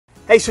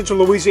Hey, Central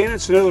Louisiana,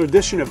 it's another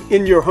edition of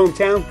In Your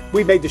Hometown.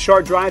 We made the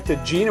short drive to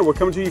Gina. We're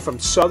coming to you from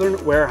Southern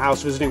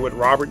Wearhouse, visiting with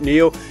Robert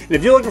Neal. And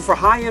if you're looking for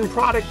high-end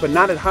product, but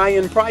not at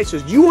high-end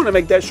prices, you want to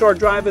make that short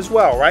drive as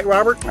well, right,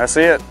 Robert? That's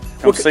it.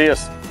 Come see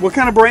us. What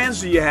kind of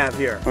brands do you have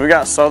here? We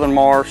got Southern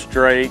Marsh,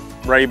 Drake,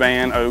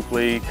 Ray-Ban,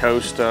 Oakley,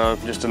 Costa,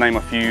 just to name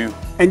a few.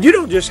 And you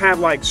don't just have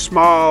like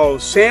small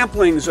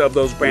samplings of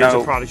those brands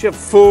of products. You have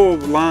full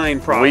line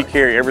products. We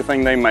carry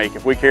everything they make.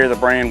 If we carry the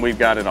brand, we've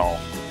got it all.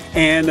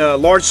 And a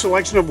large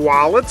selection of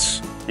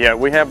wallets. Yeah,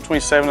 we have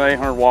between 700 and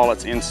 800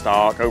 wallets in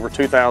stock, over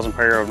 2,000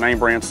 pair of name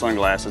brand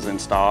sunglasses in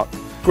stock.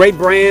 Great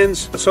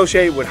brands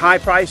associated with high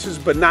prices,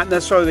 but not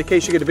necessarily the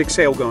case you get a big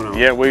sale going on.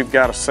 Yeah, we've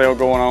got a sale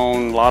going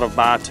on, a lot of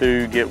buy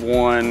two, get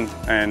one,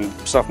 and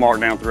stuff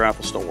marked down throughout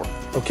the store.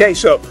 Okay,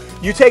 so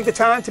you take the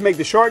time to make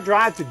the short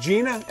drive to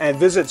Gina and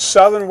visit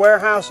Southern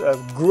Wearhouse, a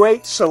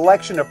great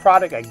selection of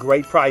product at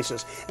great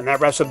prices. And that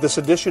wraps up this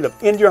edition of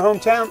In Your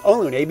Hometown,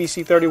 only on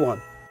ABC 31.